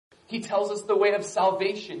He tells us the way of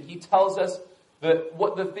salvation. He tells us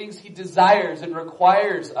what the things he desires and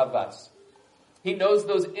requires of us. He knows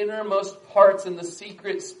those innermost parts and the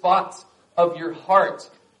secret spots of your heart.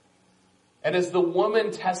 And as the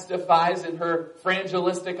woman testifies in her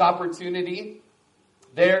evangelistic opportunity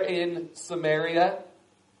there in Samaria,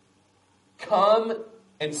 come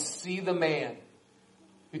and see the man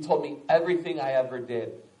who told me everything I ever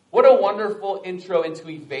did. What a wonderful intro into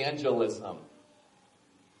evangelism.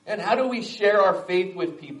 And how do we share our faith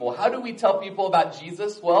with people? How do we tell people about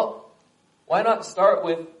Jesus? Well, why not start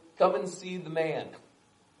with, come and see the man.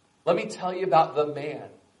 Let me tell you about the man.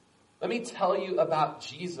 Let me tell you about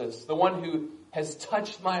Jesus, the one who has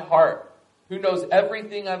touched my heart, who knows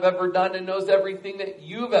everything I've ever done and knows everything that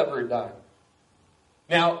you've ever done.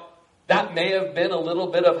 Now, that may have been a little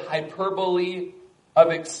bit of hyperbole of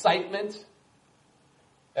excitement.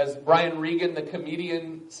 As Brian Regan, the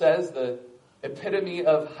comedian, says, the epitome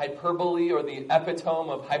of hyperbole or the epitome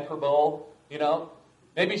of hyperbole,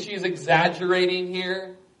 Maybe she's exaggerating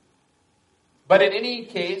here. But in any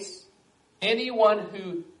case, anyone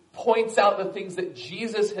who points out the things that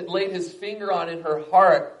Jesus had laid his finger on in her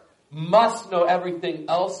heart must know everything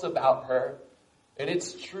else about her. And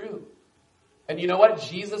it's true. And you know what?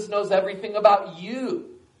 Jesus knows everything about you.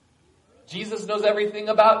 Jesus knows everything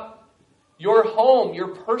about your home, your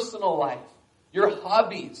personal life, your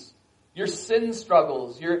hobbies, your sin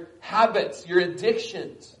struggles, your habits, your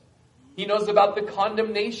addictions. He knows about the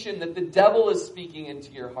condemnation that the devil is speaking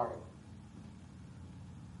into your heart.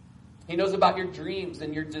 He knows about your dreams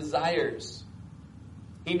and your desires.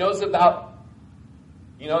 He knows about,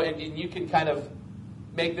 and you can kind of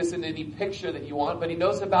make this into any picture that you want, but he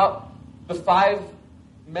knows about the 5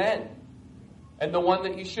 men and the one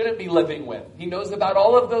that you shouldn't be living with. He knows about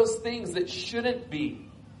all of those things that shouldn't be.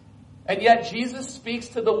 And yet Jesus speaks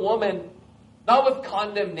to the woman, not with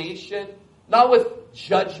condemnation, not with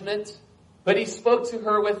judgment, but he spoke to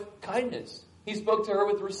her with kindness. He spoke to her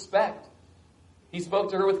with respect. He spoke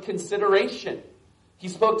to her with consideration. He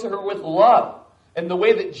spoke to her with love. And the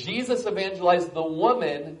way that Jesus evangelized the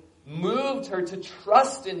woman moved her to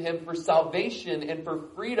trust in him for salvation and for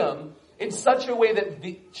freedom in such a way that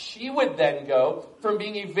she would then go from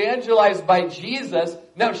being evangelized by Jesus.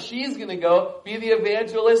 Now she's going to go be the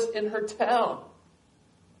evangelist in her town.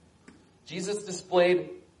 Jesus displayed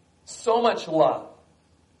so much love,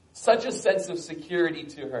 such a sense of security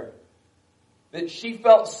to her, that she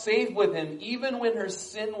felt safe with him even when her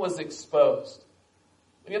sin was exposed.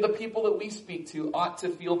 Many of the people that we speak to ought to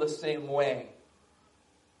feel the same way.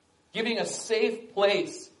 Giving a safe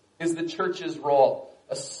place is the church's role.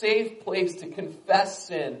 A safe place to confess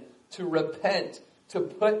sin, to repent, to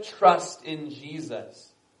put trust in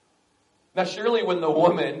Jesus. Now surely when the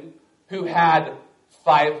woman who had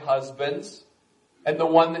 5 husbands and the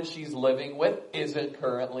one that she's living with isn't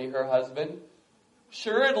currently her husband,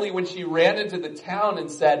 surely when she ran into the town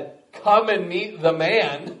and said, come and meet the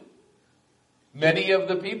man, many of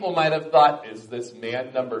the people might have thought, is this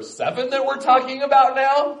man number 7 that we're talking about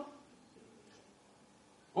now?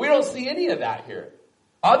 We don't see any of that here.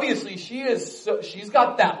 Obviously, she's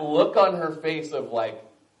got that look on her face of like,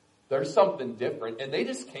 there's something different. And they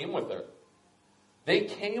just came with her. They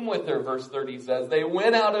came with her, verse 30 says. They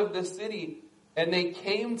went out of the city and they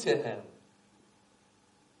came to him.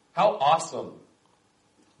 How awesome.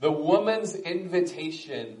 The woman's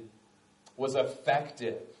invitation was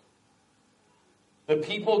effective. The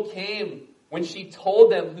people came when she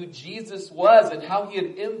told them who Jesus was and how he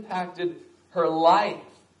had impacted her life.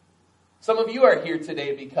 Some of you are here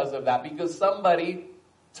today because of that, because somebody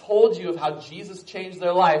told you of how Jesus changed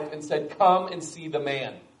their life and said, come and see the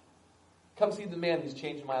man. Come see the man who's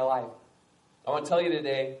changed my life. I want to tell you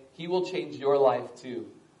today, he will change your life too.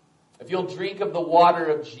 If you'll drink of the water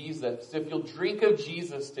of Jesus, if you'll drink of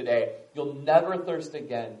Jesus today, you'll never thirst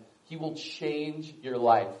again. He will change your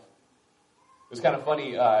life. It was kind of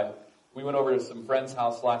funny. We went over to some friend's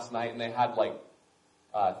house last night and they had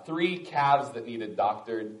 3 calves that needed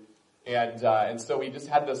doctored. And so we just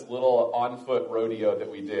had this little on-foot rodeo that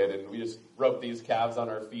we did, and we just roped these calves on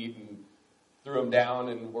our feet and threw them down,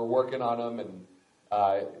 and we're working on them.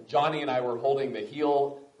 And Johnny and I were holding the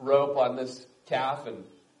heel rope on this calf,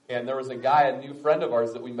 and there was a guy, a new friend of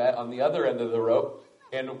ours that we met on the other end of the rope,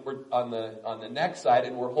 and we're on the neck side,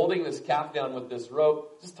 and we're holding this calf down with this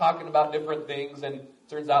rope, just talking about different things. And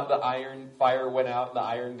turns out the iron fire went out, and the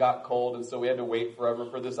iron got cold, and so we had to wait forever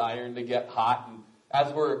for this iron to get hot. And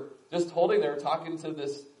as we're just holding there, talking to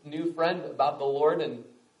this new friend about the Lord, and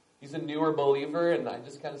he's a newer believer, and I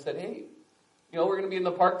just kind of said, hey, we're going to be in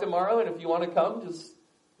the park tomorrow, and if you want to come, just,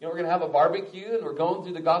 we're going to have a barbecue and we're going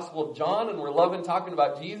through the Gospel of John and we're loving talking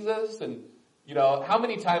about Jesus. And, how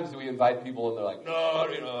many times do we invite people and they're like, no,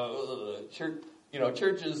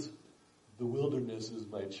 church is, the wilderness is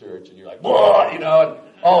my church. And you're like, whoa, and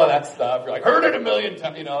all of that stuff. You're like, heard it a million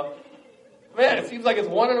times, Man, it seems like it's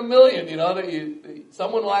 1 in a million, that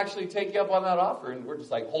someone will actually take you up on that offer. And we're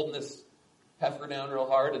just like holding this heifer down real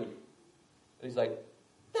hard. And he's like,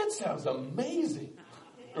 that sounds amazing.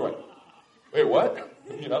 You're like, wait, what?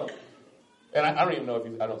 And I don't even know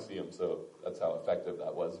if I don't see him, so that's how effective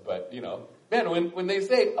that was. But, man, when they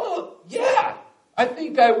say, oh, yeah, I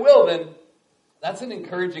think I will, then that's an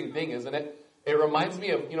encouraging thing, isn't it? It reminds me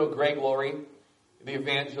of, Greg Laurie, the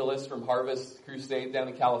evangelist from Harvest Crusade down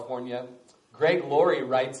in California. Greg Laurie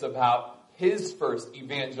writes about his first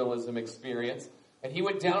evangelism experience. And he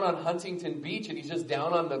went down on Huntington Beach, and he's just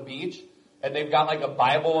down on the beach. And they've got like a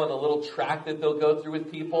Bible and a little tract that they'll go through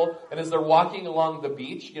with people. And as they're walking along the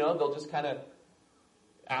beach, they'll just kind of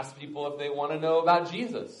ask people if they want to know about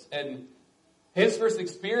Jesus. And his first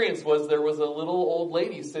experience was there was a little old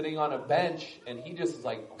lady sitting on a bench, and he just was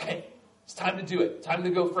like, okay, it's time to do it. Time to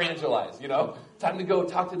go frangelize, Time to go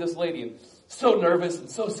talk to this lady. And so nervous and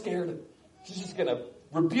so scared. And she's just going to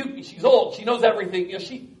rebuke me. She's old. She knows everything.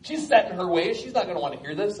 She's set in her ways. She's not going to want to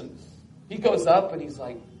hear this. And he goes up and he's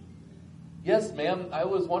like, yes, ma'am, I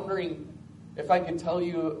was wondering if I could tell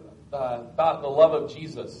you about the love of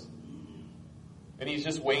Jesus. And he's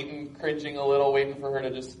just waiting, cringing a little, waiting for her to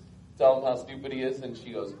just tell him how stupid he is. And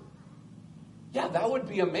she goes, yeah, that would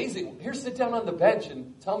be amazing. Here, sit down on the bench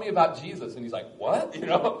and tell me about Jesus. And he's like, what?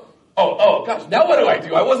 Oh, gosh, now what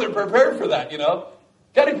do? I wasn't prepared for that,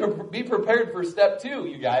 Got to be prepared for step 2,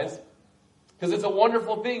 you guys. Because it's a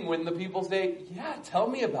wonderful thing when the people say, yeah, tell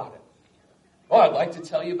me about it. Oh, I'd like to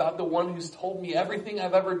tell you about the one who's told me everything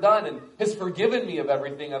I've ever done and has forgiven me of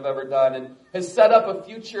everything I've ever done and has set up a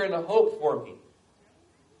future and a hope for me.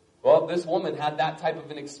 Well, this woman had that type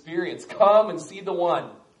of an experience. Come and see the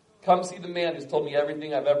one. Come see the man who's told me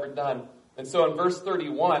everything I've ever done. And so in verse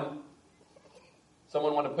 31,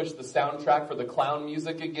 someone want to push the soundtrack for the clown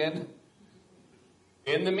music again?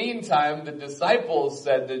 In the meantime, the disciples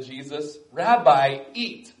said to Jesus, Rabbi,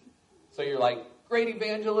 eat. So you're like, great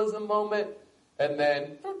evangelism moment. And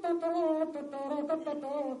then, now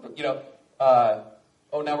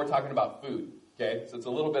we're talking about food. Okay, so it's a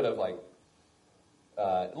little bit of like,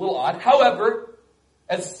 a little odd. However,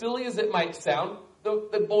 as silly as it might sound,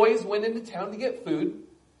 the boys went into town to get food.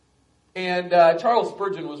 And Charles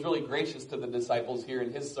Spurgeon was really gracious to the disciples here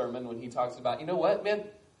in his sermon when he talks about, you know what, man?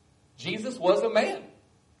 Jesus was a man.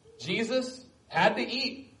 Jesus had to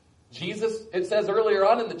eat. Jesus, it says earlier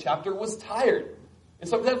on in the chapter, was tired. And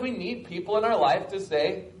sometimes we need people in our life to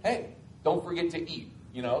say, hey, don't forget to eat,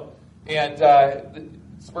 And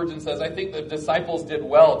Spurgeon says, I think the disciples did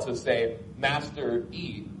well to say, Master,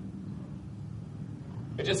 eat.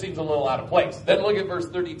 It just seems a little out of place. Then look at verse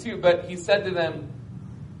 32. But he said to them,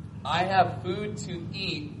 I have food to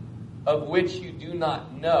eat of which you do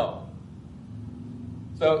not know.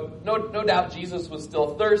 So no doubt Jesus was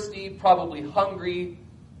still thirsty, probably hungry,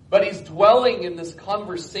 but he's dwelling in this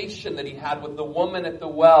conversation that he had with the woman at the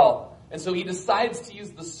well. And so he decides to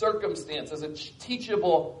use the circumstance as a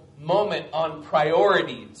teachable moment on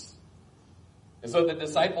priorities. And so the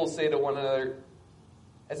disciples say to one another,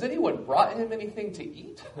 has anyone brought him anything to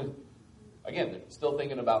eat? Again, they're still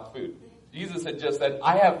thinking about food. Jesus had just said,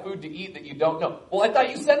 I have food to eat that you don't know. Well, I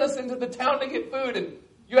thought you sent us into the town to get food, and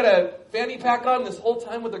you had a fanny pack on this whole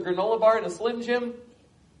time with a granola bar and a Slim Jim?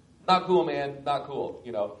 Not cool, man. Not cool,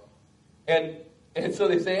 And so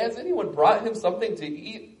they say, has anyone brought him something to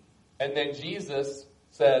eat? And then Jesus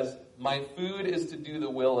says, my food is to do the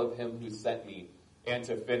will of him who sent me and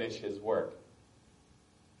to finish his work.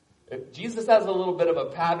 Jesus has a little bit of a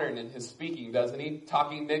pattern in his speaking, doesn't he?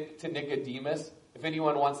 Talking to Nicodemus. If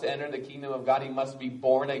anyone wants to enter the kingdom of God, he must be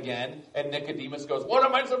born again. And Nicodemus goes, what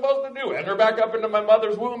am I supposed to do? Enter back up into my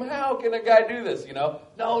mother's womb? How can a guy do this?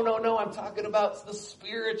 No, I'm talking about the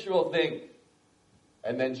spiritual thing.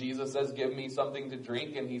 And then Jesus says, give me something to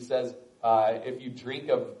drink. And he says, if you drink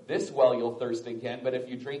of this well, you'll thirst again. But if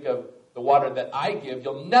you drink of the water that I give,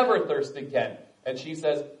 you'll never thirst again. And she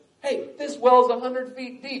says, hey, this well's 100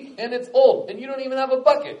 feet deep and it's old and you don't even have a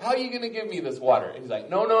bucket. How are you going to give me this water? And he's like,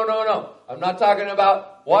 no. I'm not talking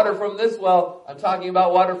about water from this well. I'm talking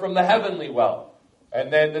about water from the heavenly well.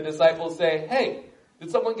 And then the disciples say, hey,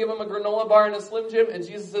 did someone give him a granola bar and a Slim Jim? And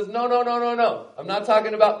Jesus says, no. I'm not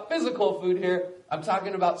talking about physical food here. I'm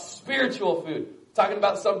talking about spiritual food. I'm talking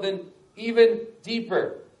about something even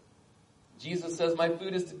deeper. Jesus says, my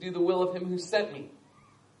food is to do the will of him who sent me.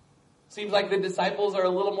 Seems like the disciples are a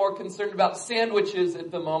little more concerned about sandwiches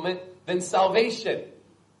at the moment than salvation.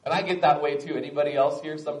 And I get that way too. Anybody else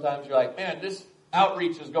here? Sometimes you're like, man, this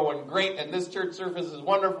outreach is going great and this church service is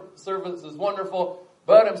wonderful,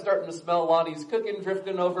 but I'm starting to smell Lonnie's cooking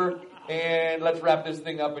drifting over, and let's wrap this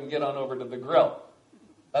thing up and get on over to the grill.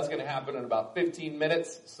 That's going to happen in about 15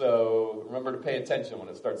 minutes, so remember to pay attention when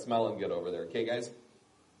it starts smelling good over there, okay, guys?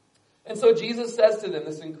 And so Jesus says to them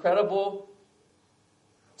this incredible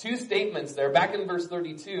two statements there. Back in verse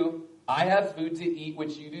 32, I have food to eat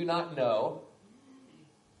which you do not know.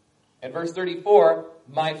 And verse 34,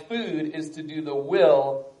 my food is to do the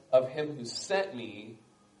will of him who sent me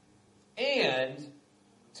and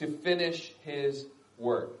to finish his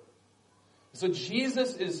work. So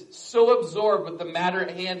Jesus is so absorbed with the matter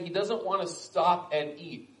at hand, he doesn't want to stop and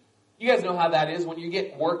eat. You guys know how that is when you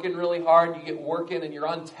get working really hard, you get working and you're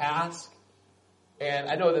on task. And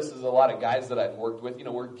I know this is a lot of guys that I've worked with. You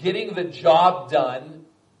know, we're getting the job done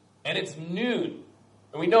and it's noon.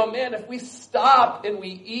 And we know, man, if we stop and we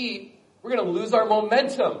eat, we're going to lose our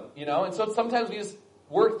momentum, you know. And so sometimes we just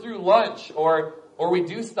work through lunch or we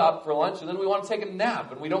do stop for lunch and then we want to take a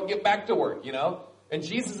nap and we don't get back to work, you know. And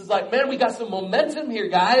Jesus is like, man, we got some momentum here,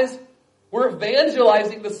 guys. We're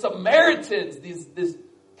evangelizing the Samaritans, this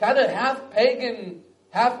kind of half-pagan,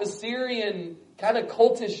 half-Assyrian, kind of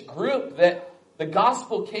cultish group that the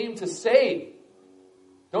gospel came to save.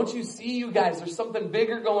 Don't you see, you guys, there's something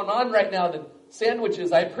bigger going on right now than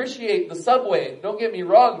sandwiches. I appreciate the Subway, don't get me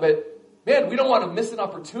wrong, but man, we don't want to miss an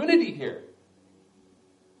opportunity here.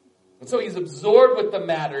 And so he's absorbed with the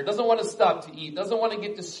matter, doesn't want to stop to eat, doesn't want to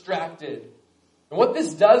get distracted. And what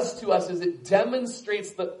this does to us is it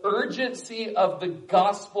demonstrates the urgency of the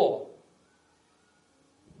gospel.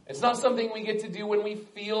 It's not something we get to do when we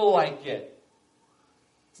feel like it.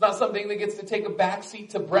 It's not something that gets to take a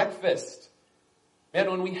backseat to breakfast. Man,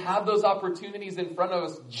 when we have those opportunities in front of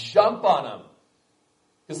us, jump on them.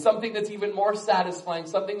 Because something that's even more satisfying,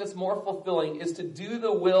 something that's more fulfilling is to do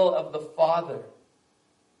the will of the Father.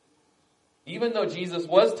 Even though Jesus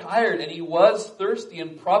was tired and he was thirsty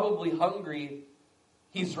and probably hungry,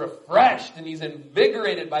 he's refreshed and he's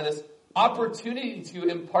invigorated by this opportunity to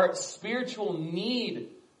impart spiritual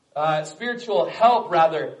help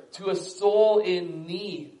to a soul in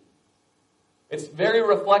need. It's very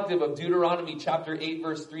reflective of Deuteronomy chapter 8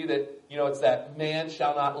 verse 3 that, you know, it's that man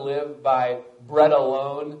shall not live by bread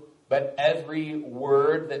alone, but every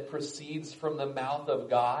word that proceeds from the mouth of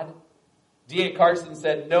God. D.A. Carson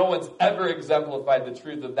said, no one's ever exemplified the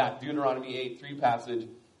truth of that Deuteronomy 8:3 passage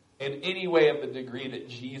in any way of the degree that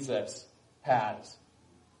Jesus has.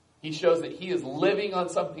 He shows that he is living on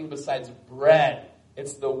something besides bread.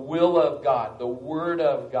 It's the will of God, the Word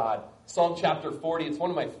of God. Psalm chapter 40, it's one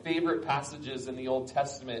of my favorite passages in the Old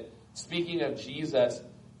Testament, speaking of Jesus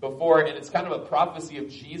and it's kind of a prophecy of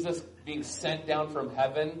Jesus being sent down from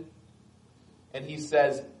heaven. And he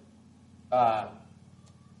says,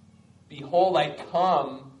 behold, I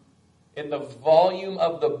come, in the volume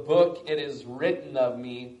of the book it is written of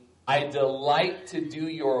me, I delight to do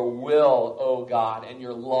your will, O God, and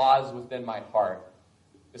your laws within my heart.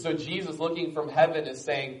 And so Jesus, looking from heaven, is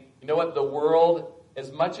saying, you know what, the world,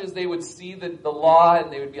 as much as they would see the law and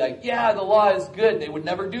they would be like, yeah, the law is good, they would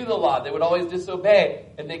never do the law. They would always disobey,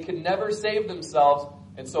 and they could never save themselves.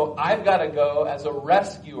 And so I've got to go as a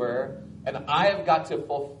rescuer, and I have got to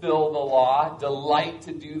fulfill the law, delight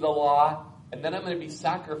to do the law, and then I'm going to be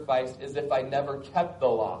sacrificed as if I never kept the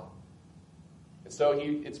law. So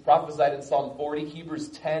it's prophesied in Psalm 40. Hebrews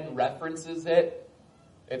 10 references it.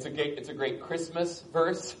 It's a great Christmas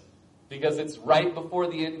verse because it's right before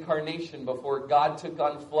the incarnation, before God took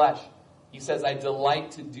on flesh. He says, I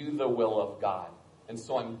delight to do the will of God. And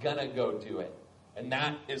so I'm going to go do it. And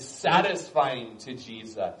that is satisfying to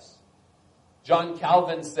Jesus. John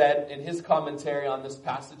Calvin said in his commentary on this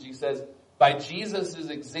passage, he says, by Jesus'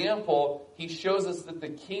 example, he shows us that the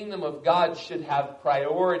kingdom of God should have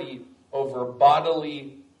priority over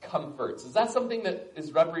bodily comforts. Is that something that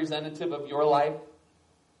is representative of your life?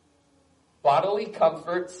 Bodily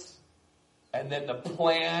comforts and then the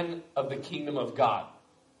plan of the kingdom of God.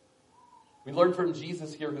 We learn from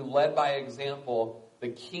Jesus here, who led by example, the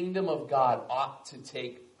kingdom of God ought to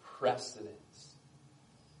take precedence.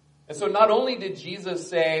 And so not only did Jesus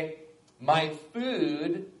say, my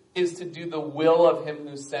food is to do the will of him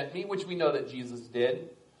who sent me, which we know that Jesus did,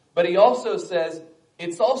 but he also says,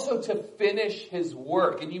 it's also to finish his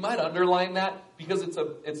work. And you might underline that because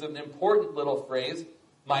it's an important little phrase.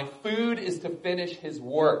 My food is to finish his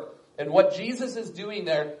work. And what Jesus is doing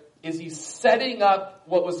there is he's setting up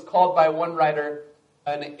what was called by one writer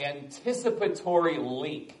an anticipatory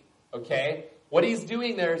link. Okay? What he's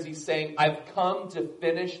doing there is he's saying, I've come to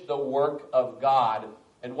finish the work of God.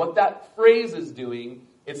 And what that phrase is doing,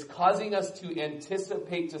 it's causing us to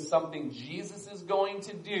anticipate to something Jesus is going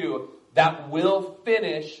to do that will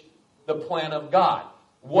finish the plan of God.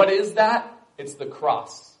 What is that? It's the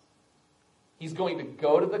cross. He's going to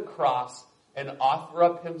go to the cross and offer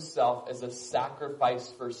up himself as a sacrifice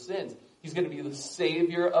for sins. He's going to be the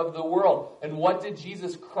Savior of the world. And what did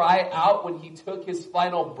Jesus cry out when he took his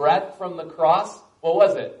final breath from the cross? What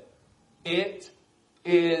was it? It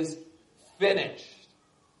is finished.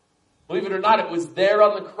 Believe it or not, it was there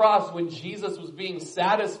on the cross when Jesus was being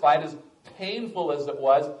satisfied, as painful as it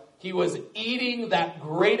was. He was eating that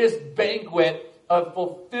greatest banquet of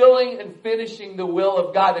fulfilling and finishing the will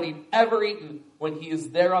of God that he'd ever eaten when he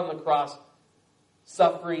is there on the cross,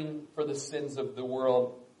 suffering for the sins of the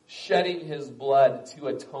world, shedding his blood to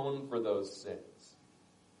atone for those sins.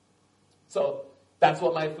 So that's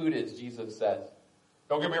what my food is, Jesus says.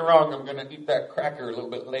 Don't get me wrong, I'm going to eat that cracker a little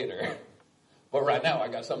bit later. But right now I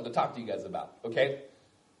got something to talk to you guys about, okay?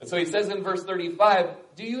 And so he says in verse 35,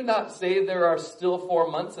 do you not say there are still 4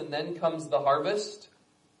 months and then comes the harvest?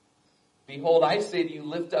 Behold, I say to you,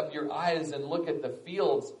 lift up your eyes and look at the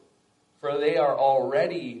fields, for they are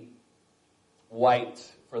already white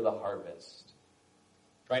for the harvest.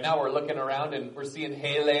 Right now we're looking around and we're seeing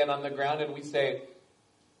hay laying on the ground and we say,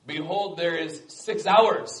 behold, there is 6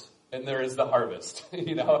 hours and there is the harvest,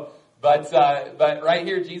 you know. But right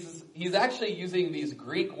here, Jesus, he's actually using these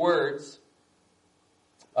Greek words.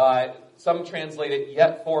 Some translate it,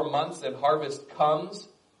 yet 4 months and harvest comes.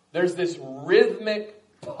 There's this rhythmic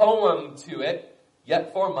poem to it.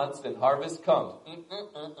 Yet 4 months and harvest comes.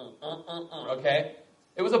 Okay?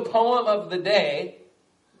 It was a poem of the day.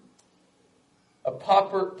 A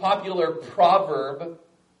popular proverb.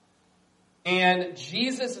 And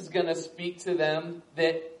Jesus is going to speak to them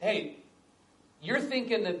that, hey, you're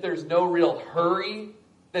thinking that there's no real hurry,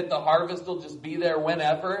 that the harvest will just be there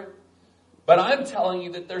whenever. But I'm telling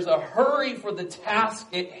you that there's a hurry for the task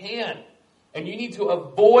at hand. And you need to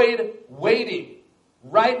avoid waiting.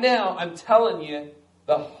 Right now, I'm telling you,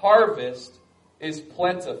 the harvest is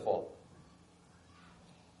plentiful.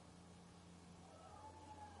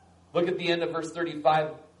 Look at the end of verse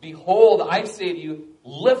 35. Behold, I say to you,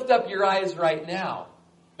 lift up your eyes right now.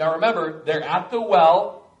 Now remember, they're at the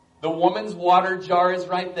well. The woman's water jar is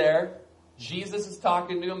right there. Jesus is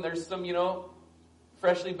talking to him. There's some,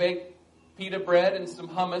 freshly baked pita bread and some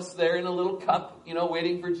hummus there in a little cup,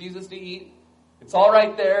 waiting for Jesus to eat. It's all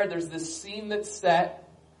right there. There's this scene that's set.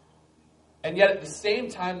 And yet at the same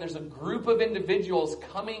time, there's a group of individuals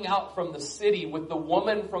coming out from the city with the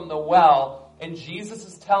woman from the well. And Jesus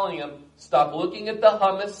is telling them, stop looking at the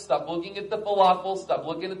hummus, stop looking at the falafel, stop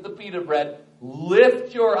looking at the pita bread.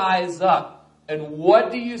 Lift your eyes up. And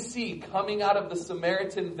what do you see coming out of the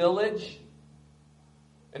Samaritan village?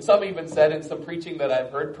 And some even said in some preaching that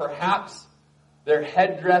I've heard, perhaps their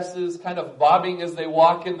headdresses kind of bobbing as they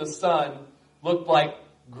walk in the sun looked like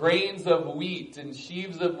grains of wheat and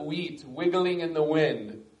sheaves of wheat wiggling in the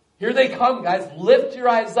wind. Here they come, guys. Lift your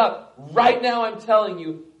eyes up. Right now I'm telling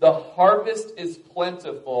you, the harvest is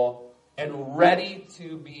plentiful and ready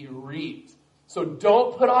to be reaped. So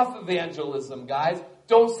don't put off evangelism, guys.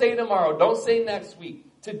 Don't say tomorrow. Don't say next week.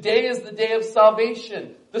 Today is the day of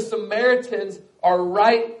salvation. The Samaritans are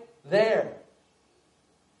right there.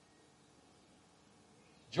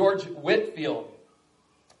 George Whitefield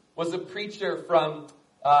was a preacher from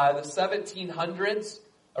the 1700s,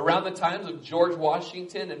 around the times of George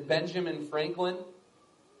Washington and Benjamin Franklin.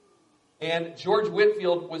 And George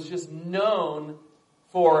Whitefield was just known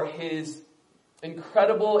for his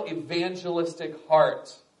incredible evangelistic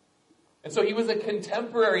heart. And so he was a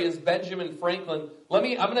contemporary as Benjamin Franklin. I'm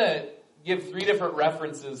going to give 3 different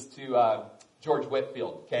references to George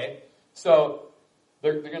Whitefield, okay? So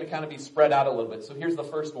they're going to kind of be spread out a little bit. So here's the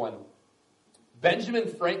first one. Benjamin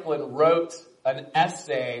Franklin wrote an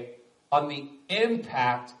essay on the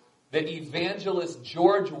impact that evangelist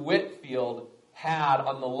George Whitefield had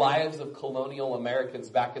on the lives of colonial Americans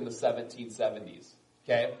back in the 1770s,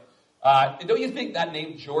 okay? Don't you think that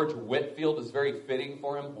name George Whitefield is very fitting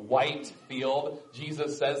for him? White field.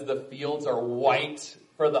 Jesus says the fields are white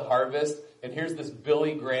for the harvest. And here's this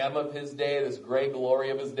Billy Graham of his day, this gray glory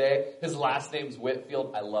of his day. His last name's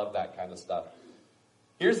Whitefield. I love that kind of stuff.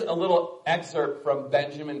 Here's a little excerpt from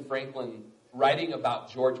Benjamin Franklin writing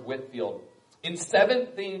about George Whitefield. In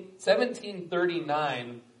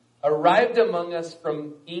 1739, arrived among us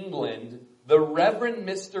from England the Reverend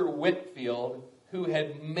Mr. Whitefield, who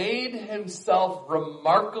had made himself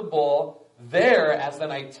remarkable there as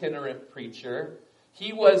an itinerant preacher,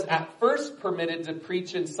 He was at first permitted to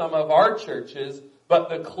preach in some of our churches, but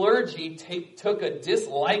the clergy took a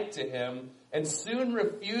dislike to him and soon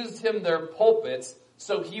refused him their pulpits,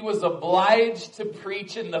 so he was obliged to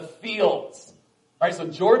preach in the fields. All right, so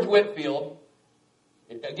George Whitefield,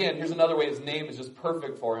 again, here's another way his name is just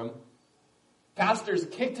perfect for him. Pastors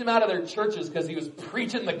kicked him out of their churches because he was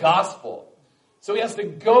preaching the gospel. So he has to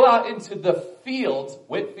go out into the fields,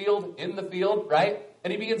 Whitefield, in the field, right?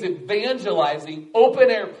 And he begins evangelizing,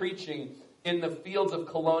 open-air preaching in the fields of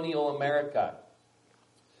colonial America.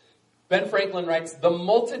 Ben Franklin writes, "The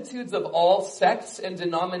multitudes of all sects and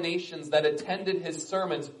denominations that attended his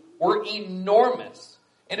sermons were enormous,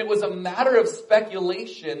 and it was a matter of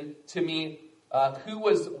speculation to me who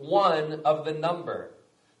was one of the number.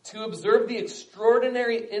 To observe the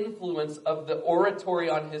extraordinary influence of the oratory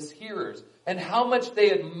on his hearers, and how much they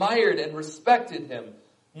admired and respected him,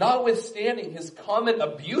 notwithstanding his common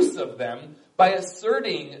abuse of them, by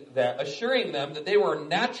assuring them that they were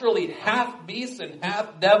naturally half beasts and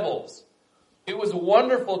half devils. It was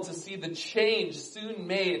wonderful to see the change soon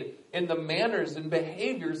made in the manners and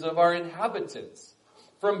behaviors of our inhabitants.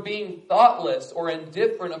 From being thoughtless or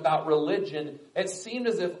indifferent about religion, it seemed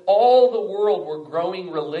as if all the world were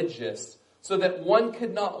growing religious, so that one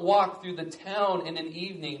could not walk through the town in an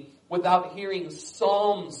evening without hearing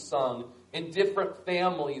psalms sung in different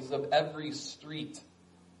families of every street."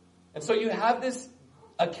 And so you have this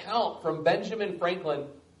account from Benjamin Franklin,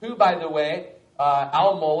 who, by the way,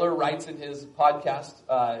 Al Mohler writes in his podcast,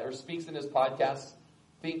 or speaks in his podcast,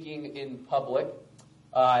 Thinking in Public,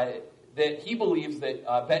 that he believes that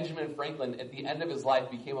Benjamin Franklin, at the end of his life,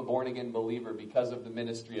 became a born-again believer because of the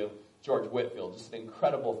ministry of George Whitefield. Just an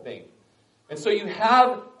incredible thing. And so you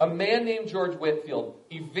have a man named George Whitefield,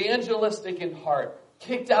 evangelistic in heart,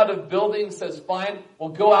 kicked out of buildings, says, fine, we'll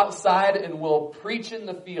go outside and we'll preach in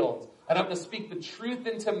the fields. And I'm going to speak the truth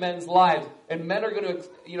into men's lives. And men are going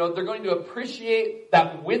to, they're going to appreciate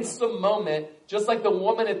that winsome moment, just like the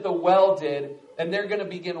woman at the well did. And they're going to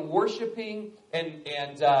begin worshiping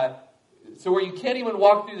so where you can't even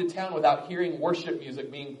walk through the town without hearing worship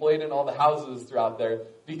music being played in all the houses throughout there,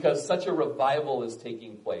 because such a revival is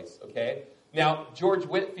taking place, okay? Now, George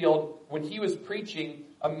Whitefield, when he was preaching,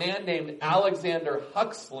 a man named Alexander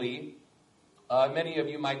Huxley, many of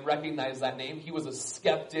you might recognize that name. He was a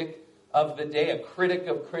skeptic of the day, a critic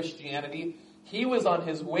of Christianity. He was on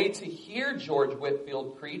his way to hear George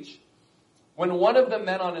Whitefield preach when one of the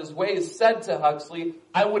men on his way said to Huxley,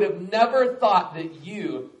 "I would have never thought that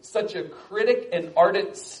you, such a critic and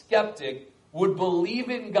ardent skeptic, would believe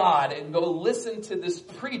in God and go listen to this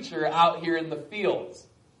preacher out here in the fields."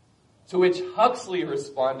 To which Huxley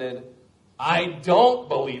responded, "I don't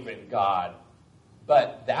believe in God,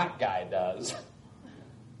 but that guy does."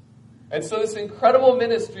 And so this incredible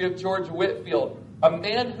ministry of George Whitefield, a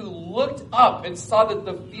man who looked up and saw that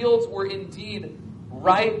the fields were indeed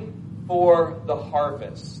ripe for the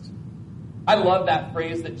harvest. I love that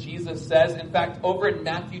phrase that Jesus says. In fact, over in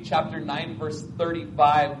Matthew chapter 9, verse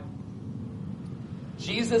 35,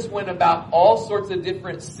 Jesus went about all sorts of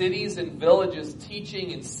different cities and villages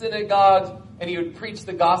teaching in synagogues, and he would preach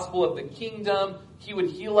the gospel of the kingdom. He would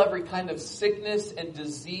heal every kind of sickness and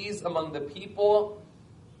disease among the people.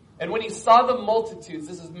 And when he saw the multitudes,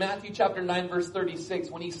 this is Matthew chapter 9, verse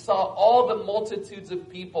 36, when he saw all the multitudes of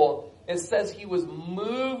people, it says he was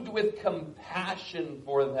moved with compassion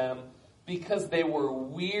for them because they were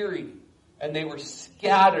weary and they were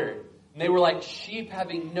scattered. And they were like sheep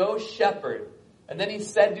having no shepherd. And then he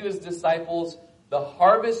said to his disciples, "The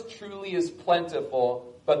harvest truly is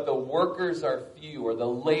plentiful, but the workers are few," or the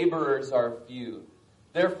laborers are few.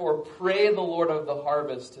 "Therefore pray the Lord of the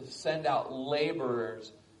harvest to send out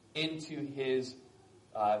laborers into his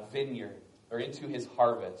vineyard," or into his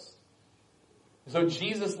harvest. So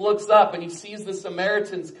Jesus looks up and he sees the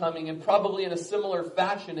Samaritans coming, and probably in a similar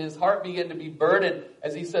fashion, his heart began to be burdened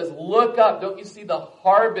as he says, "Look up, don't you see the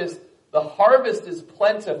harvest? The harvest is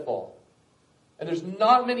plentiful. And there's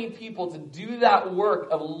not many people to do that work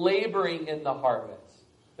of laboring in the harvest."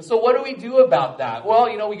 And so what do we do about that? Well,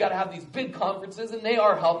 we got to have these big conferences, and they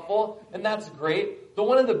are helpful, and that's great. But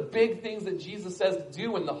one of the big things that Jesus says to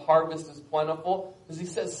do when the harvest is plentiful is he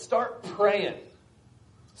says, start praying.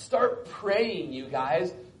 Start praying, you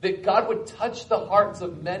guys, that God would touch the hearts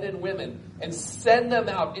of men and women and send them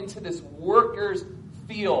out into this workers'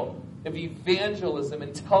 field of evangelism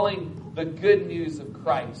and telling the good news of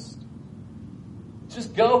Christ.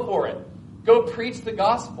 Just go for it. Go preach the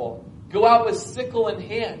gospel. Go out with sickle in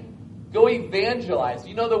hand. Go evangelize.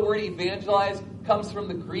 You know the word evangelize comes from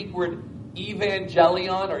the Greek word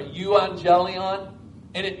evangelion or euangelion,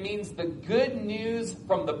 and it means the good news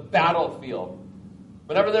from the battlefield.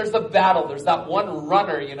 Whenever there's a battle, there's that one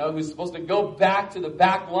runner, who's supposed to go back to the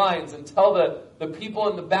back lines and tell the people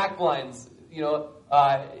in the back lines,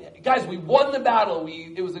 guys, we won the battle.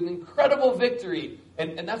 It was an incredible victory.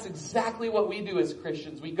 And that's exactly what we do as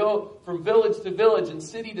Christians. We go from village to village and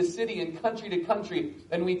city to city and country to country,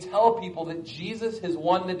 and we tell people that Jesus has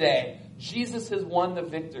won the day. Jesus has won the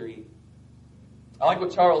victory. I like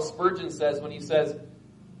what Charles Spurgeon says when he says,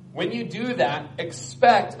 when you do that,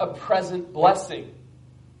 expect a present blessing.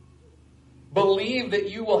 Believe that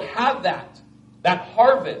you will have that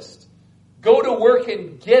harvest. Go to work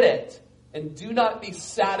and get it, and do not be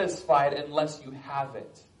satisfied unless you have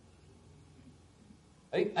it.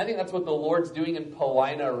 I think that's what the Lord's doing in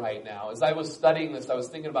Paulina right now. As I was studying this, I was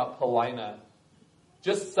thinking about Paulina.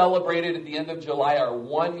 Just celebrated at the end of July our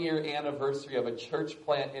 1-year anniversary of a church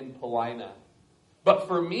plant in Paulina. But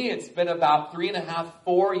for me, it's been about 3.5,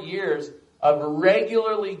 4 years of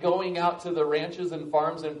regularly going out to the ranches and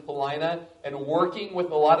farms in Paulina and working with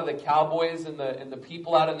a lot of the cowboys and the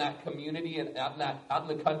people out in that community and out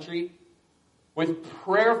in the country with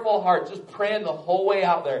prayerful heart, just praying the whole way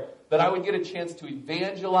out there that I would get a chance to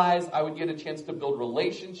evangelize, I would get a chance to build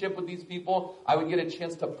relationship with these people, I would get a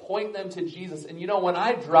chance to point them to Jesus. And when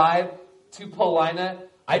I drive to Paulina,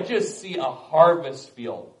 I just see a harvest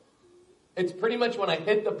field. It's pretty much when I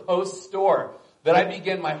hit the post store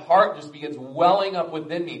that my heart just begins welling up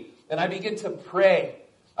within me. And I begin to pray.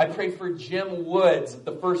 I pray for Jim Woods at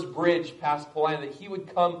the first bridge past Paulina, that he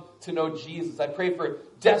would come to know Jesus. I pray for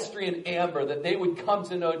Destry and Amber, that they would come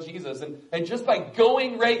to know Jesus. And just by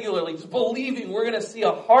going regularly, just believing we're going to see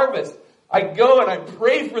a harvest, I go and I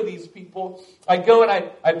pray for these people. I go and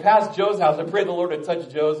I pass Joe's house. I pray the Lord would touch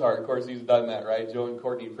Joe's heart. Of course, he's done that, right? Joe and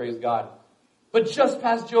Courtney, praise God. But just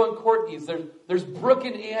past Joe and Courtney's, there's Brooke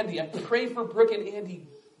and Andy. I pray for Brooke and Andy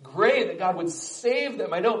Gray, that God would save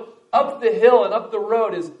them. I know up the hill and up the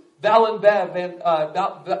road is Val and Bev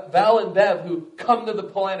who come to the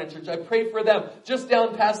Paulina Church. I pray for them. Just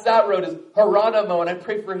down past that road is Geronimo, and I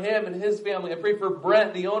pray for him and his family. I pray for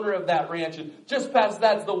Brent, the owner of that ranch. And just past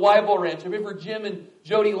that is the Weibel Ranch. I pray for Jim and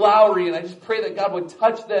Jody Lowry, and I just pray that God would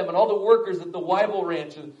touch them and all the workers at the Weibel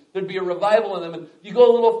Ranch, and there'd be a revival in them. And you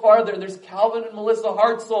go a little farther, and there's Calvin and Melissa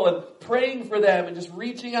Hartzell, and praying for them and just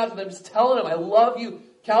reaching out to them, just telling them, I love you.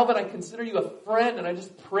 Calvin, I consider you a friend, and I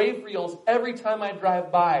just pray for you every time I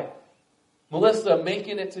drive by. Melissa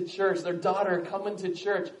making it to church, their daughter coming to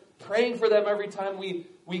church, praying for them every time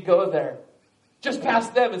we go there. Just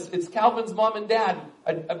past them, it's Calvin's mom and dad.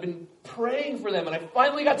 I've been praying for them, and I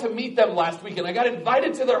finally got to meet them last week, and I got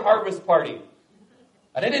invited to their harvest party.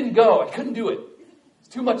 And I didn't go. I couldn't do it. It's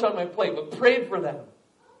too much on my plate, but prayed for them.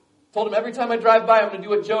 Told them every time I drive by, I'm going to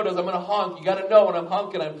do what Joe does. I'm going to honk. You got to know when I'm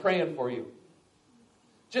honking, I'm praying for you.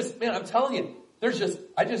 I'm telling you,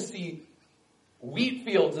 I just see wheat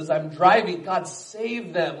fields as I'm driving. God,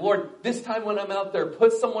 save them. Lord, this time when I'm out there,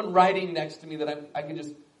 put someone riding next to me that I can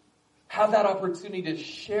just have that opportunity to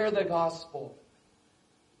share the gospel.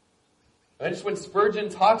 And just when Spurgeon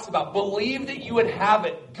talks about believe that you would have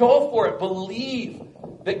it, go for it. Believe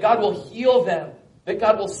that God will heal them, that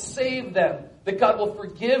God will save them, that God will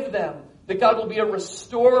forgive them, that God will be a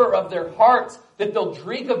restorer of their hearts, that they'll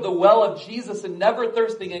drink of the well of Jesus and never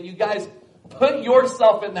thirst again. You guys, put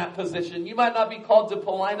yourself in that position. You might not be called to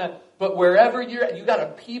Paulina, but wherever you're at, you got a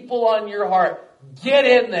people on your heart. Get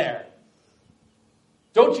in there.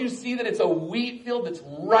 Don't you see that it's a wheat field that's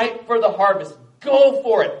ripe for the harvest? Go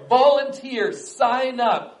for it. Volunteer. Sign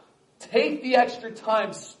up. Take the extra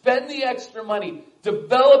time. Spend the extra money.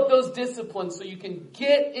 Develop those disciplines so you can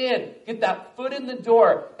get in, get that foot in the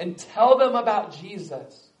door, and tell them about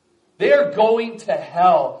Jesus. They are going to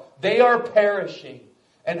hell. They are perishing.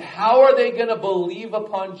 And how are they going to believe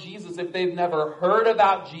upon Jesus if they've never heard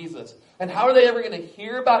about Jesus? And how are they ever going to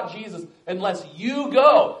hear about Jesus unless you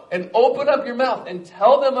go and open up your mouth and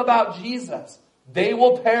tell them about Jesus? They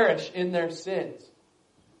will perish in their sins.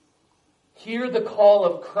 Hear the call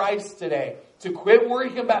of Christ today to quit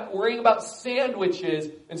worrying about sandwiches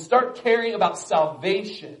and start caring about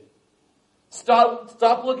salvation.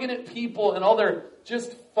 Stop looking at people and all their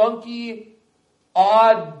just funky,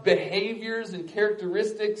 odd behaviors and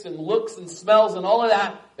characteristics and looks and smells and all of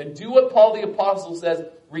that, and do what Paul the Apostle says,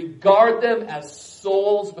 regard them as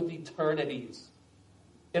souls with eternities.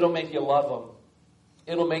 It'll make you love them.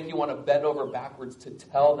 It'll make you want to bend over backwards to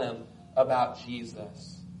tell them about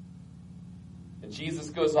Jesus. And Jesus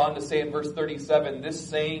goes on to say in verse 37, this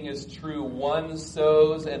saying is true, one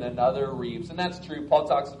sows and another reaps. And that's true. Paul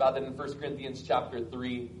talks about that in 1 Corinthians chapter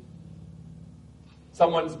 3.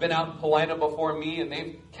 Someone's been out in Paulina before me and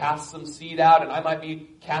they've cast some seed out, and I might be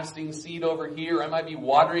casting seed over here. I might be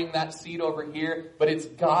watering that seed over here, but it's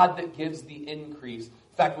God that gives the increase.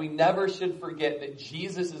 In fact, we never should forget that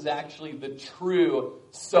Jesus is actually the true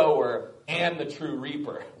sower and the true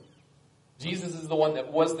reaper. Jesus is the one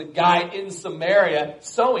that was the guy in Samaria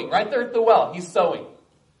sowing, right there at the well. He's sowing.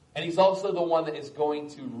 And he's also the one that is going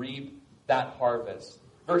to reap that harvest.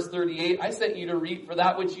 Verse 38, I sent you to reap for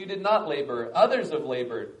that which you did not labor. Others have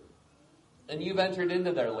labored, and you've entered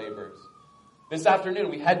into their labors. This afternoon,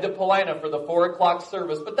 we head to Paulina for the 4 o'clock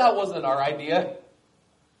service, but that wasn't our idea.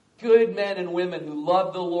 Good men and women who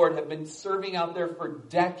love the Lord have been serving out there for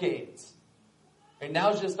decades. And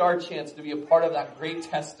now's just our chance to be a part of that great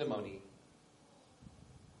testimony.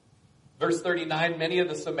 Verse 39, many of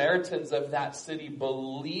the Samaritans of that city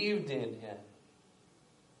believed in him.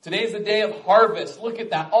 Today's the day of harvest. Look at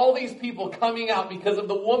that. All these people coming out because of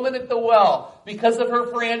the woman at the well, because of her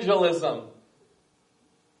evangelism.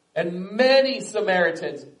 And many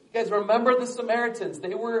Samaritans. You guys remember the Samaritans?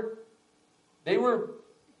 They were,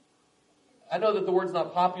 I know that the word's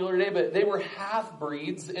not popular today, but they were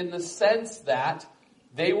half-breeds in the sense that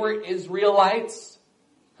they were Israelites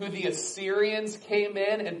who the Assyrians came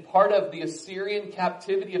in, and part of the Assyrian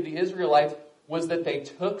captivity of the Israelites was that they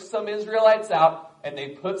took some Israelites out and they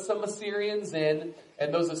put some Assyrians in,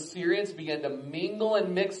 and those Assyrians began to mingle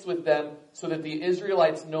and mix with them so that the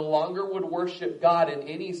Israelites no longer would worship God in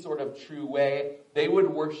any sort of true way. They would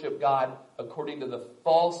worship God according to the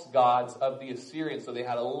false gods of the Assyrians. So they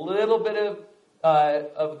had a little bit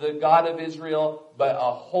of the God of Israel, but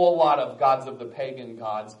a whole lot of gods of the pagan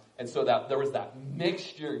gods. And so that there was that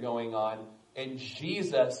mixture going on. And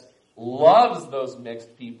Jesus loves those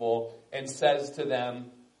mixed people and says to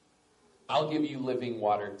them, I'll give you living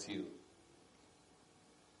water too.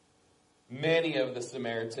 Many of the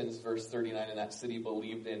Samaritans, verse 39, in that city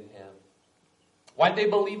believed in him. Why'd they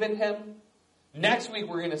believe in him? Next week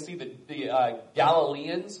we're going to see the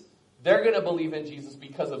Galileans. They're going to believe in Jesus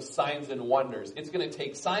because of signs and wonders. It's going to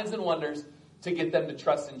take signs and wonders to get them to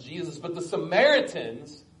trust in Jesus. But the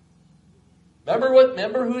Samaritans,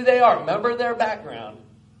 remember who they are. Remember their background.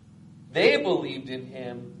 They believed in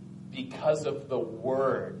him because of the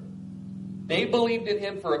word. They believed in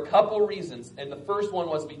him for a couple reasons. And the first one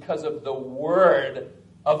was because of the word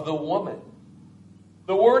of the woman.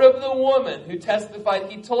 The word of the woman who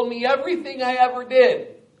testified, he told me everything I ever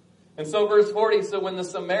did. And so verse 40, so when the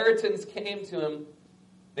Samaritans came to him,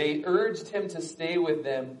 they urged him to stay with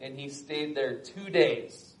them, and he stayed there 2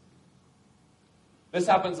 days. This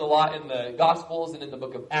happens a lot in the Gospels and in the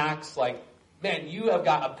book of Acts. Like, man, you have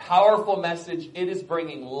got a powerful message. It is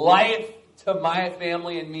bringing life to my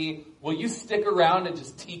family and me. Will you stick around and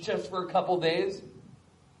just teach us for a couple days?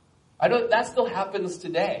 That still happens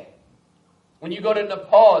today. When you go to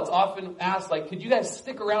Nepal, it's often asked, like, could you guys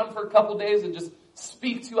stick around for a couple days and just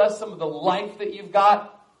speak to us some of the life that you've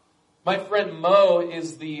got? My friend Mo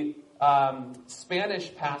is the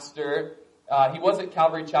Spanish pastor. He was at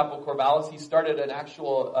Calvary Chapel Corvallis. He started an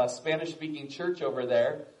actual Spanish-speaking church over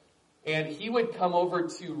there. And he would come over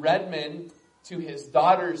to Redmond to his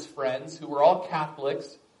daughter's friends, who were all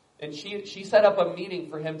Catholics. And she set up a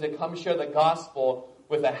meeting for him to come share the gospel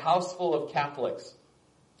with a house full of Catholics.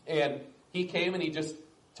 And he came and he just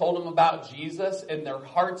told them about Jesus, and their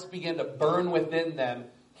hearts began to burn within them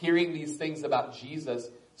hearing these things about Jesus.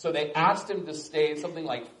 So they asked him to stay something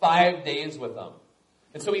like 5 days with them.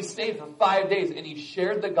 And so he stayed for 5 days, and he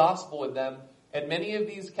shared the gospel with them. And many of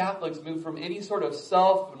these Catholics moved from any sort of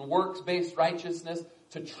self and works-based righteousness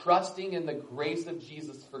to trusting in the grace of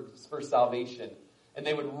Jesus for salvation. And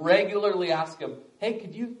they would regularly ask him, hey,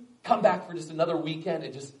 could you come back for just another weekend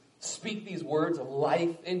and just speak these words of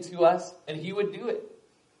life into us? And he would do it.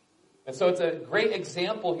 And so it's a great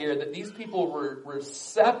example here that these people were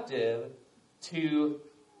receptive to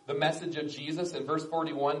the message of Jesus. And verse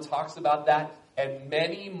 41 talks about that. And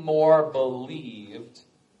many more believed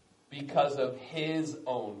because of his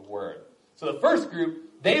own word. So the first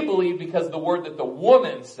group, they believed because of the word that the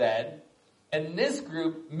woman said. And this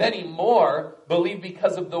group, many more, believed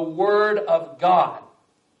because of the word of God.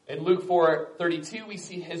 In Luke 4:32, we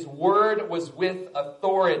see his word was with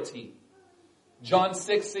authority. John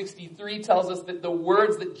 6:63 tells us that the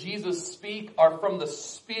words that Jesus speaks are from the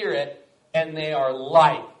Spirit and they are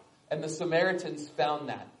life. And the Samaritans found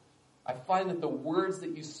that. I find that the words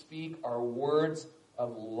that you speak are words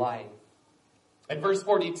of life. In verse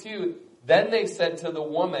 42, then they said to the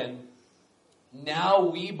woman, now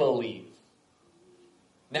we believe.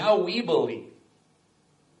 Now we believe.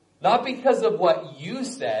 Not because of what you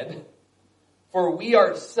said, for we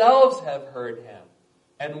ourselves have heard him,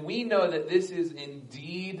 And we know that this is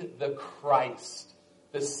indeed the Christ,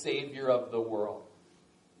 the Savior of the world.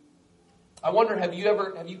 I wonder, have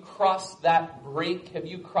you crossed that brink? Have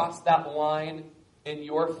you crossed that line in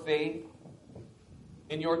your faith,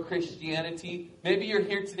 in your Christianity? Maybe you're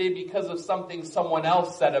here today because of something someone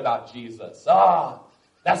else said about Jesus.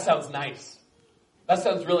 That sounds nice. That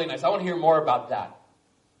sounds really nice. I want to hear more about that.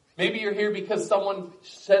 Maybe you're here because someone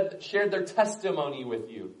shared their testimony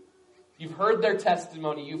with you. You've heard their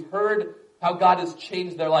testimony. You've heard how God has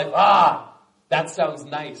changed their life. That sounds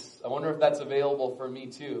nice. I wonder if that's available for me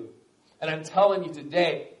too. And I'm telling you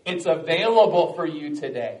today, it's available for you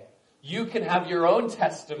today. You can have your own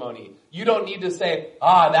testimony. You don't need to say,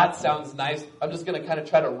 that sounds nice. I'm just going to kind of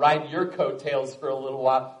try to ride your coattails for a little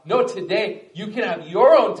while. No, today, you can have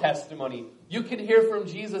your own testimony. You can hear from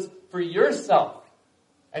Jesus for yourself.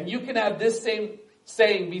 And you can have this same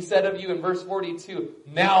saying be said of you in verse 42.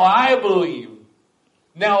 Now I believe.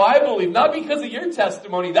 Now I believe. Not because of your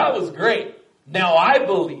testimony. That was great. Now I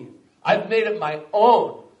believe. I've made it my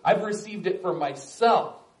own. I've received it for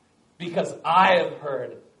myself because I have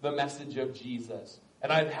heard the message of Jesus.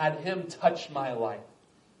 And I've had him touch my life.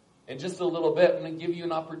 In just a little bit, I'm going to give you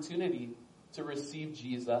an opportunity to receive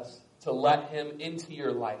Jesus, to let him into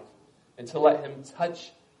your life, and to let him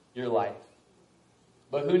touch your life.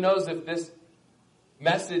 But who knows if this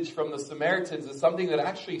message from the Samaritans is something that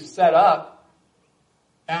actually set up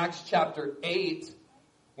Acts chapter 8,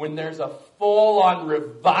 when there's a full-on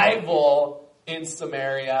revival in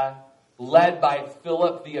Samaria led by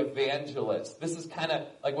Philip the evangelist. This is kind of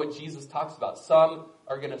like what Jesus talks about. Some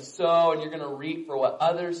are going to sow and you're going to reap for what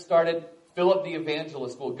others started. Philip the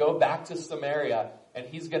evangelist will go back to Samaria and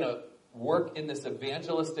he's going to work in this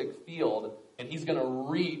evangelistic field, and he's going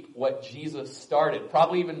to reap what Jesus started.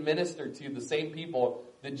 Probably even minister to the same people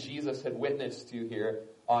that Jesus had witnessed to here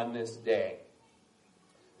on this day.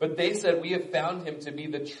 But they said, we have found him to be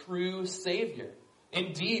the true Savior.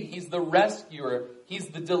 Indeed, he's the rescuer. He's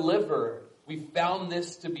the deliverer. We found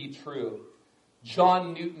this to be true.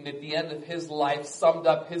 John Newton, at the end of his life, summed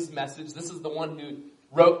up his message. This is the one who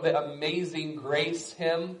wrote the Amazing Grace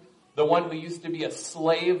hymn. The one who used to be a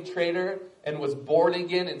slave trader and was born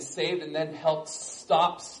again and saved and then helped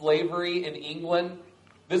stop slavery in England.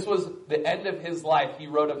 This was the end of his life. He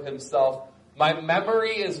wrote of himself, my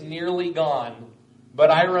memory is nearly gone,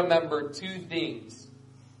 but I remember two things.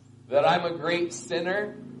 That I'm a great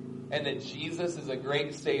sinner and that Jesus is a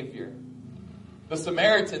great Savior. The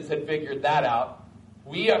Samaritans had figured that out.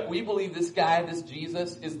 We believe this guy, this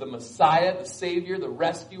Jesus, is the Messiah, the Savior, the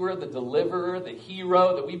rescuer, the deliverer, the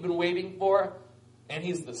hero that we've been waiting for. And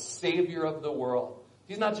he's the Savior of the world.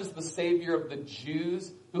 He's not just the Savior of the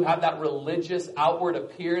Jews who have that religious outward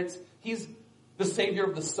appearance. He's the Savior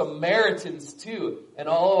of the Samaritans too. And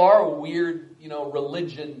all of our weird,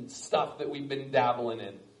 religion stuff that we've been dabbling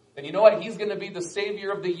in. And you know what? He's going to be the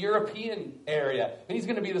Savior of the European area. And he's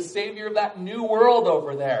going to be the Savior of that new world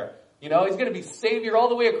over there. He's going to be Savior all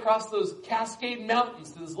the way across those Cascade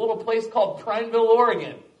Mountains to this little place called Prineville,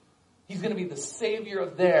 Oregon. He's going to be the Savior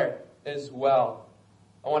of there as well.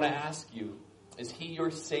 I want to ask you, is he your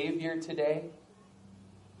Savior today?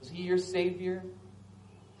 Is he your Savior?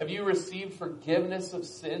 Have you received forgiveness of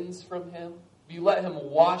sins from him? Have you let him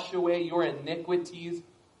wash away your iniquities,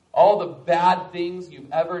 all the bad things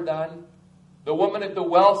you've ever done? The woman at the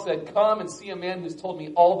well said, come and see a man who's told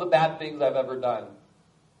me all the bad things I've ever done.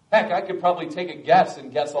 Heck, I could probably take a guess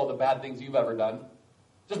and guess all the bad things you've ever done.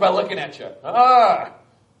 Just by looking at you.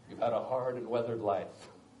 You've had a hard and weathered life.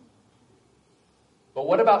 But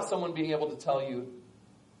what about someone being able to tell you,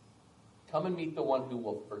 come and meet the one who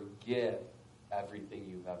will forgive everything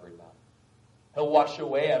you've ever done. He'll wash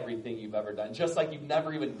away everything you've ever done, just like you've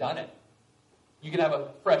never even done it. You can have a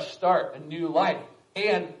fresh start, a new life,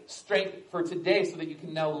 and strength for today so that you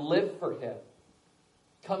can now live for him.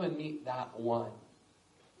 Come and meet that one.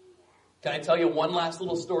 Can I tell you one last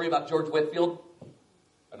little story about George Whitefield?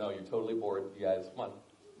 I know, you're totally bored, you guys. Come on.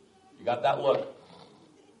 You got that look.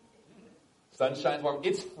 Sun shines warm.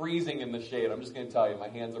 It's freezing in the shade. I'm just going to tell you, my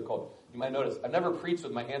hands are cold. You might notice, I've never preached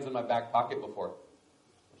with my hands in my back pocket before.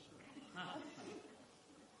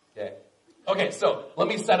 Okay, so let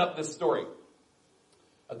me set up this story.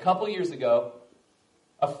 A couple years ago,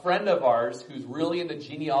 a friend of ours who's really into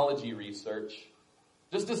genealogy research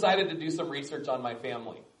just decided to do some research on my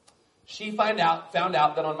family. She found out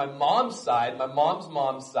that on my mom's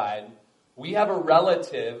mom's side, we have a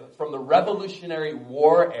relative from the Revolutionary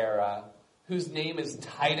War era whose name is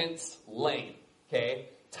Tidance Lane. Okay?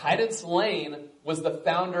 Tidance Lane was the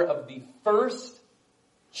founder of the first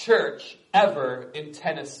church ever in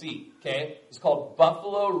Tennessee. Okay? It's called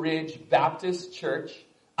Buffalo Ridge Baptist Church.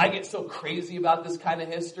 I get so crazy about this kind of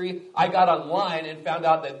history. I got online and found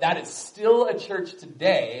out that that is still a church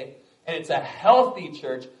today, and it's a healthy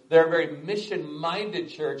church. They're a very mission-minded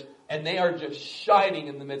church, and they are just shining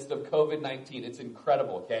in the midst of COVID-19. It's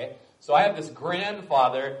incredible, okay? So I have this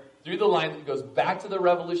grandfather through the line that goes back to the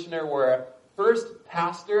Revolutionary War, first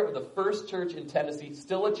pastor of the first church in Tennessee,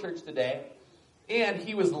 still a church today, and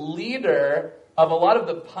he was leader of a lot of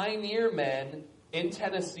the pioneer men in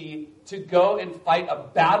Tennessee to go and fight a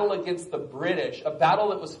battle against the British, a battle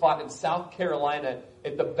that was fought in South Carolina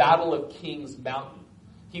at the Battle of Kings Mountain.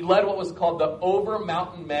 He led what was called the Over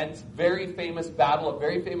Mountain Men, very famous battle, a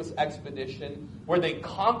very famous expedition, where they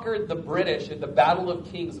conquered the British at the Battle of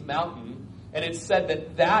Kings Mountain, and it's said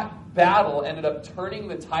that that battle ended up turning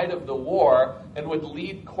the tide of the war and would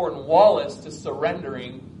lead Cornwallis to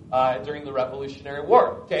surrendering during the Revolutionary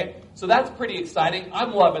War. Okay, so that's pretty exciting.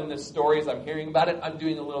 I'm loving this story as I'm hearing about it. I'm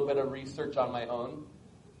doing a little bit of research on my own.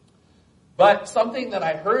 But something that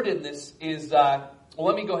I heard in this is, well,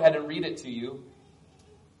 let me go ahead and read it to you.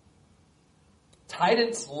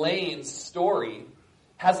 Tidance Lane's story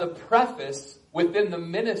has a preface within the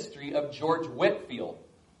ministry of George Whitefield.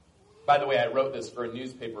 By the way, I wrote this for a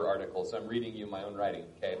newspaper article, so I'm reading you my own writing,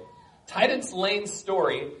 okay? Tidance Lane's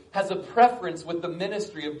story has a preference with the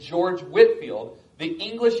ministry of George Whitefield, the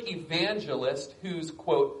English evangelist whose,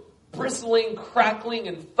 quote, bristling, crackling,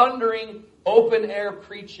 and thundering open-air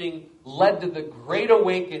preaching led to the Great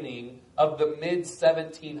Awakening of the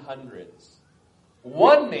mid-1700s.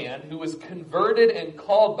 One man who was converted and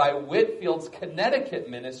called by Whitefield's Connecticut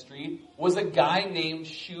ministry was a guy named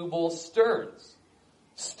Shubal Stearns.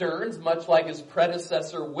 Stearns, much like his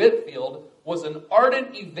predecessor Whitefield, was an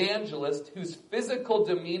ardent evangelist whose physical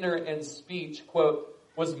demeanor and speech, quote,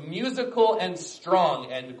 was musical and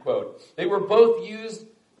strong, end quote. They were both used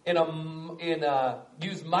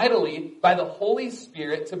used mightily by the Holy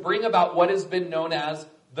Spirit to bring about what has been known as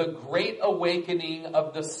the Great Awakening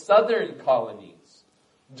of the Southern Colonies.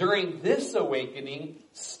 During this awakening,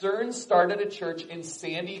 Stearns started a church in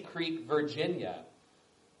Sandy Creek, Virginia.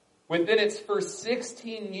 Within its first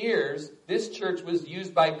 16 years, this church was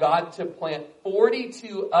used by God to plant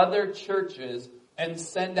 42 other churches and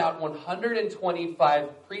send out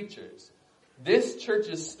 125 preachers. This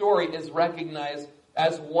church's story is recognized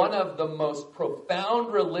as one of the most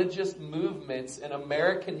profound religious movements in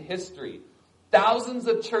American history. Thousands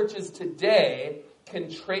of churches today can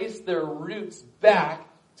trace their roots back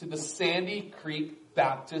to the Sandy Creek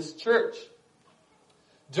Baptist Church.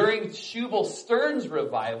 During Shubal Stearns'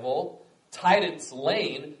 revival, Tidance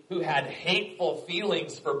Lane, who had hateful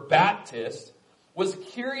feelings for Baptists, was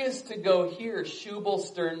curious to go hear Shubal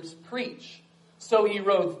Stearns preach. So he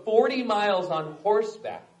rode 40 miles on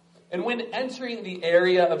horseback, and when entering the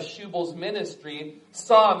area of Shubal's ministry,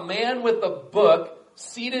 saw a man with a book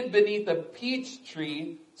seated beneath a peach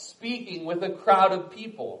tree speaking with a crowd of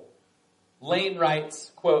people. Lane writes,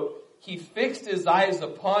 quote, he fixed his eyes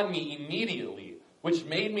upon me immediately, which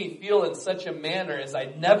made me feel in such a manner as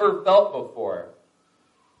I never felt before.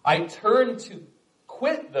 I turned to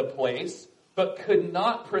quit the place, but could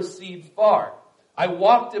not proceed far. I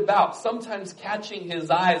walked about, sometimes catching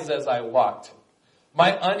his eyes as I walked.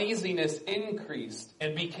 My uneasiness increased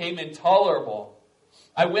and became intolerable.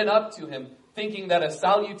 I went up to him, thinking that a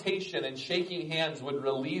salutation and shaking hands would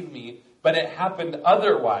relieve me, but it happened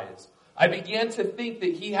otherwise. I began to think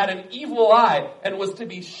that he had an evil eye and was to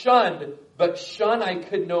be shunned, but shun I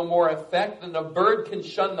could no more effect than a bird can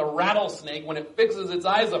shun the rattlesnake when it fixes its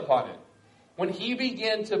eyes upon it. When he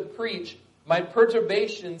began to preach, my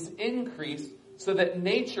perturbations increased so that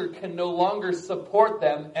nature can no longer support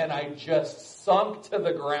them, and I just sunk to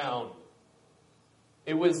the ground.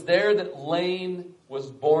 It was there that Lane was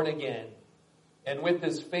born again, and with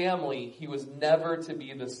his family, he was never to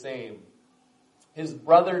be the same. His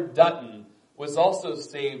brother Dutton was also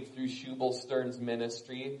saved through Shubal Stearns'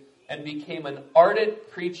 ministry and became an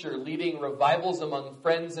ardent preacher leading revivals among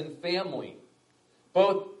friends and family.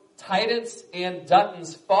 Both Tidance and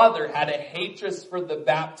Dutton's father had a hatred for the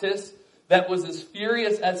Baptists that was as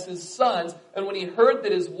furious as his sons, and when he heard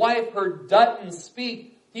that his wife heard Dutton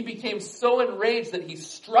speak, he became so enraged that he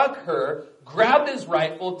struck her, grabbed his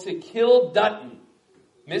rifle to kill Dutton.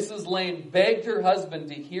 Mrs. Lane begged her husband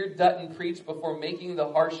to hear Dutton preach before making the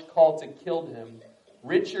harsh call to kill him.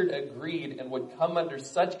 Richard agreed and would come under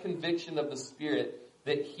such conviction of the Spirit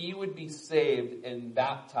that he would be saved and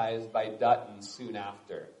baptized by Dutton soon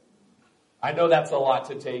after. I know that's a lot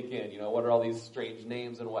to take in. What are all these strange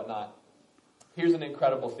names and whatnot? Here's an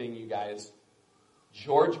incredible thing, you guys.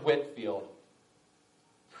 George Whitefield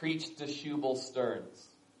preached to Shubal Stearns,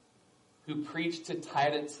 who preached to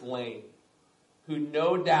Tidance Lane, who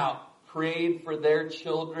no doubt prayed for their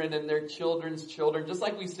children and their children's children, just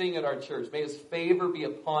like we sing at our church. May his favor be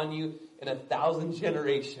upon you in 1,000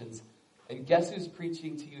 generations. And guess who's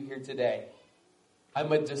preaching to you here today?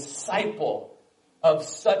 I'm a disciple of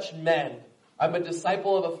such men. I'm a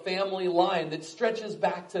disciple of a family line that stretches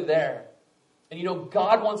back to there. And you know,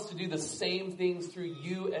 God wants to do the same things through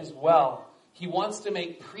you as well. He wants to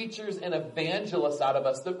make preachers and evangelists out of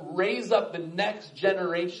us that raise up the next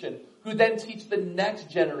generation, who then teach the next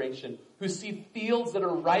generation, who see fields that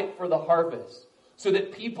are ripe for the harvest, so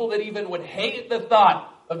that people that even would hate the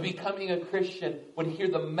thought of becoming a Christian would hear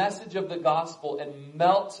the message of the gospel and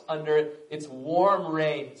melt under its warm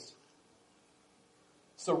rays,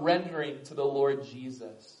 surrendering to the Lord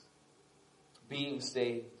Jesus, being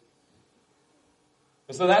saved.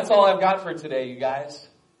 And so that's all I've got for today, you guys.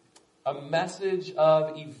 A message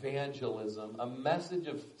of evangelism, a message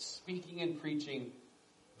of speaking and preaching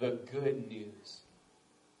the good news.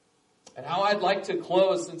 And how I'd like to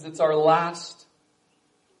close, since it's our last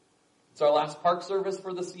park service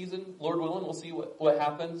for the season. Lord willing, we'll see what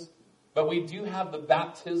happens. But we do have the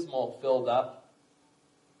baptismal filled up.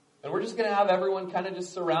 And we're just going to have everyone kind of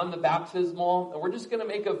just surround the baptismal. And we're just going to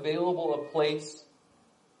make available a place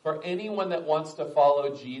for anyone that wants to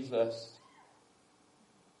follow Jesus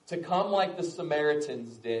to come like the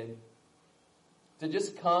Samaritans did. To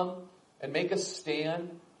just come and make a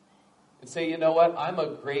stand and say, you know what, I'm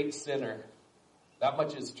a great sinner. That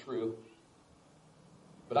much is true.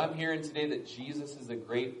 But I'm hearing today that Jesus is a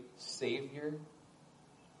great Savior.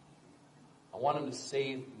 I want him to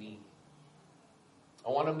save me. I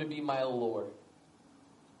want him to be my Lord.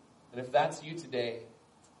 And if that's you today,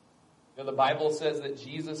 you know, the Bible says that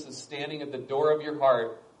Jesus is standing at the door of your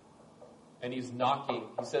heart and he's knocking.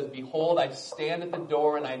 He says, behold, I stand at the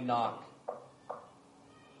door and I knock.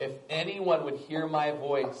 If anyone would hear my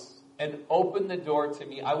voice and open the door to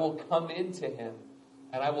me, I will come into him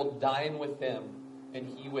and I will dine with him and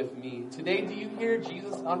he with me. Today, do you hear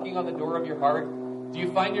Jesus knocking on the door of your heart? Do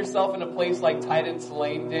you find yourself in a place like Titus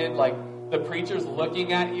Lane did, like the preacher's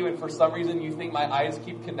looking at you and for some reason you think my eyes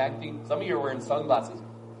keep connecting? Some of you are wearing sunglasses.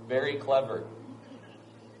 Very clever.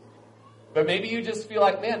 But maybe you just feel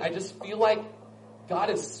like, man, I just feel like God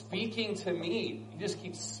is speaking to me. He just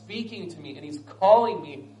keeps speaking to me and he's calling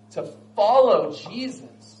me to follow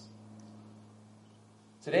Jesus.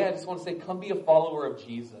 Today I just want to say, come be a follower of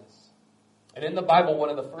Jesus. And in the Bible, one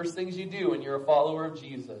of the first things you do when you're a follower of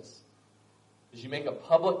Jesus is you make a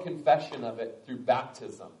public confession of it through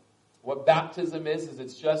baptism. What baptism is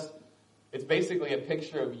it's basically a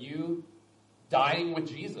picture of you dying with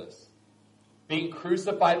Jesus, being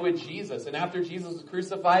crucified with Jesus. And after Jesus was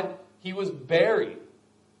crucified, he was buried.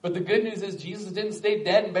 But the good news is Jesus didn't stay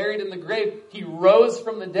dead and buried in the grave. He rose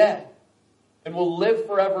from the dead and will live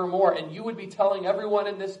forevermore. And you would be telling everyone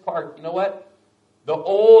in this park, you know what?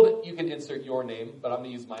 You can insert your name, but I'm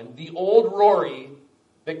going to use mine. The old Rory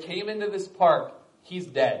that came into this park, he's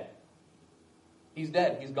dead. He's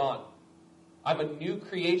dead. He's gone. I'm a new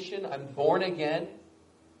creation. I'm born again.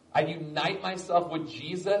 I unite myself with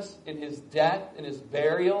Jesus in his death and his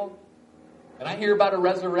burial. And I hear about a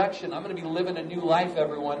resurrection. I'm going to be living a new life,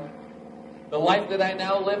 everyone. The life that I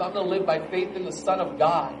now live, I'm going to live by faith in the Son of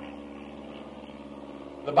God.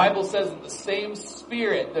 The Bible says that the same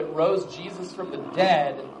Spirit that rose Jesus from the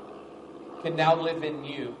dead can now live in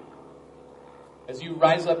you. As you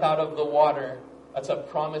rise up out of the water, that's a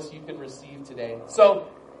promise you can receive today. So,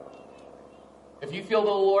 if you feel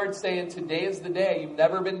the Lord saying today is the day, you've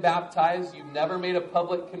never been baptized, you've never made a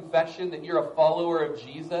public confession that you're a follower of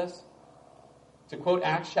Jesus, to quote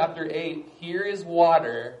Acts chapter 8, here is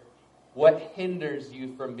water, what hinders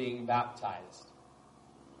you from being baptized?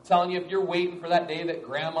 I'm telling you, if you're waiting for that day that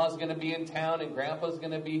grandma's going to be in town and grandpa's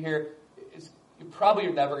going to be here, you probably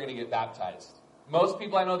are never going to get baptized. Most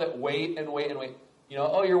people I know that wait and wait and wait. You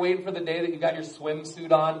know, you're waiting for the day that you got your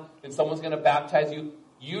swimsuit on and someone's going to baptize you.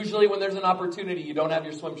 Usually when there's an opportunity, you don't have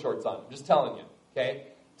your swim shorts on. I'm just telling you, okay?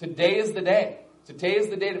 Today is the day. Today is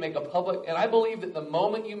the day to make a public, and I believe that the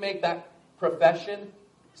moment you make that profession,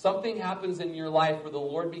 something happens in your life where the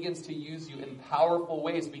Lord begins to use you in powerful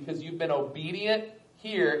ways because you've been obedient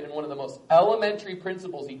here in one of the most elementary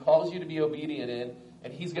principles he calls you to be obedient in,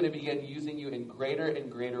 and he's going to begin using you in greater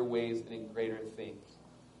and greater ways and in greater things.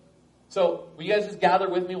 So, will you guys just gather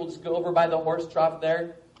with me? We'll just go over by the horse trough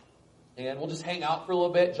there, and we'll just hang out for a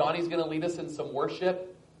little bit. Johnny's going to lead us in some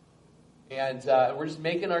worship, and we're just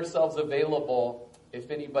making ourselves available if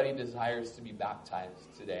anybody desires to be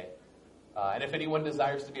baptized today. And if anyone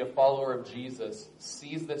desires to be a follower of Jesus,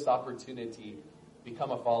 seize this opportunity,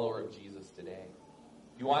 become a follower of Jesus today.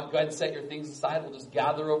 If you want, go ahead and set your things aside. We'll just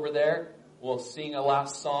gather over there. We'll sing a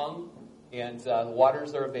last song, and the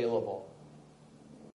waters are available.